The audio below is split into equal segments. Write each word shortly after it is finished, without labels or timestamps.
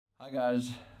Hi guys,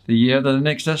 the year of the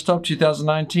Linux desktop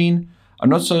 2019, I'm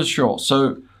not so sure.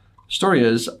 So story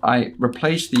is I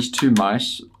replaced these two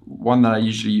mice, one that I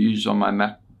usually use on my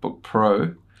MacBook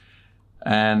Pro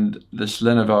and this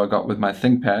Lenovo I got with my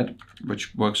ThinkPad,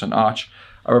 which works on Arch.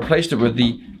 I replaced it with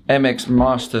the MX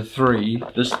Master 3,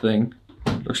 this thing,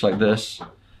 looks like this.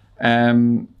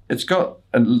 It's got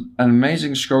an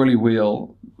amazing scrolly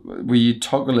wheel where you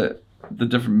toggle it, the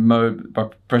different mode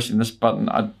by pressing this button.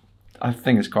 I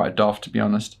think it's quite daft, to be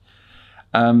honest.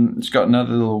 It's got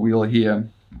another little wheel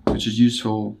here, which is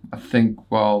useful, I think,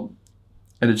 while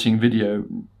editing video.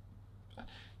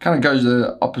 Kind of goes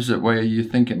the opposite way you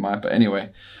think it might, but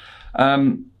anyway.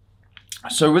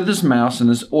 So with this mouse and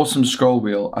this awesome scroll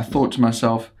wheel, I thought to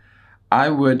myself, I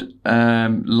would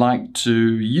like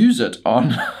to use it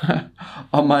on,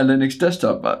 on my Linux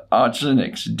desktop, Arch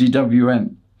Linux,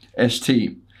 DWM,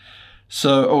 ST.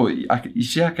 So, you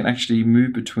see I can actually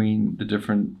move between the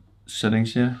different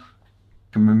settings here.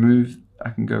 I can remove,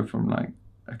 I can go from like,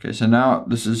 okay, so now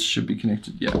this should be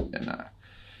connected, yeah, no.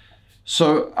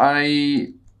 So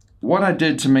what I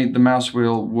did to make the mouse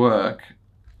wheel work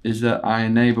is that I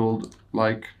enabled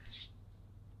like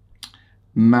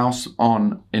mouse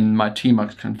on in my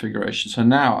Tmux configuration. So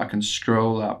now I can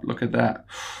scroll up, look at that.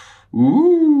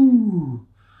 Ooh,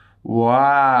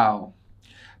 wow.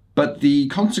 But the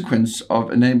consequence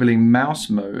of enabling mouse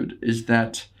mode is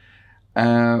that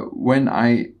when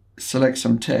I select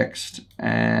some text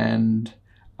and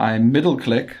I middle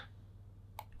click,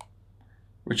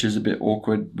 which is a bit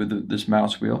awkward with this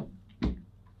mouse wheel,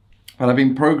 but I've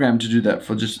been programmed to do that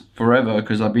for just forever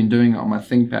because I've been doing it on my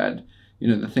ThinkPad. You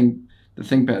know, the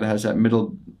ThinkPad has that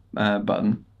middle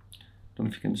button. Don't know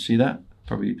if you can see that,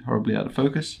 probably horribly out of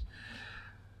focus.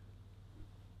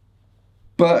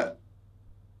 But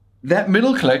that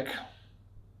middle click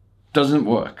doesn't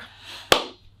work.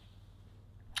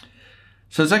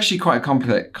 So it's actually quite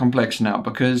complex now,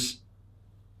 because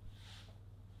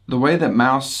the way that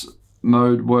mouse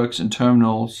mode works in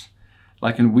terminals,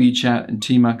 like in WeChat and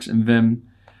Tmux and Vim,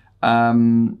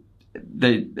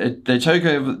 they take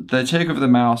over the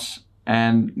mouse,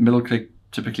 and middle click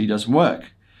typically doesn't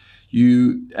work.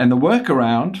 And the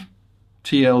workaround,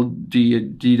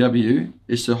 TLDW,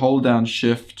 is to hold down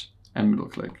Shift and middle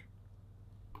click.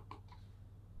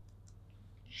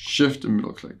 Shift and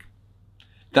middle click.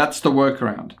 That's the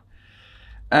workaround.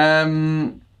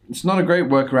 It's not a great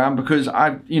workaround because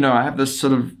I have this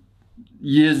sort of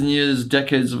years and years,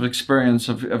 decades of experience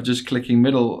of just clicking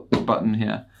middle button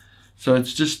here. So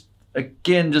it's just,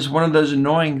 again, just one of those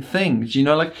annoying things,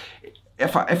 like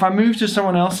if I move to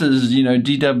someone else's,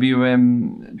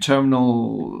 DWM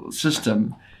terminal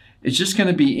system, it's just going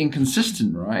to be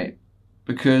inconsistent, right?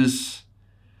 Because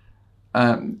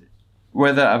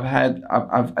whether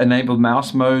I've enabled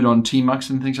mouse mode on Tmux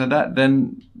and things like that,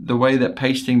 then the way that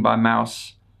pasting by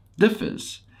mouse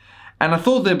differs. And I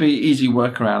thought there'd be an easy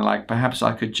workaround, like perhaps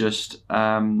I could just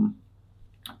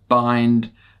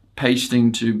bind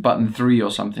pasting to button 3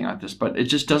 or something like this, but it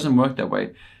just doesn't work that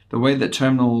way. The way that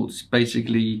terminals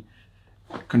basically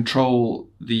control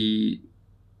the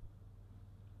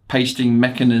pasting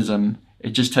mechanism, it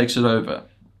just takes it over,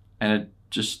 and it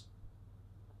just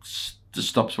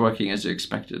stops working as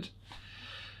expected.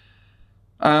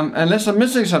 Unless I'm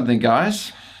missing something,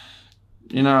 guys.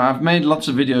 I've made lots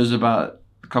of videos about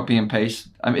copy and paste.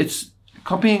 It's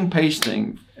copying and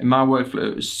pasting in my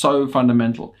workflow is so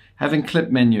fundamental. Having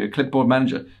clip menu, clipboard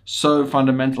manager, so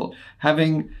fundamental.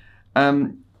 Having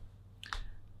and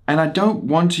I don't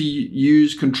want to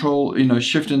use control,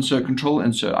 shift insert, control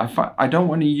insert. I don't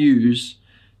want to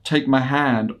take my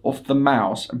hand off the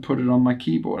mouse and put it on my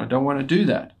keyboard. I don't want to do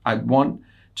that. I want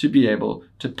to be able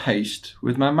to paste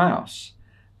with my mouse.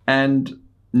 And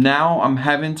now I'm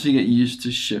having to get used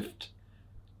to shift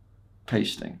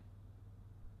pasting.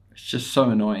 It's just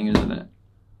so annoying, isn't it?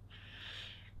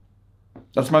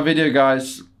 That's my video,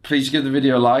 guys. Please give the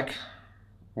video a like,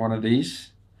 one of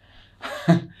these.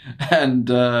 And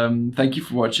thank you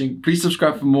for watching. Please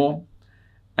subscribe for more,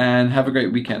 and have a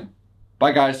great weekend.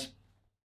 Bye, guys.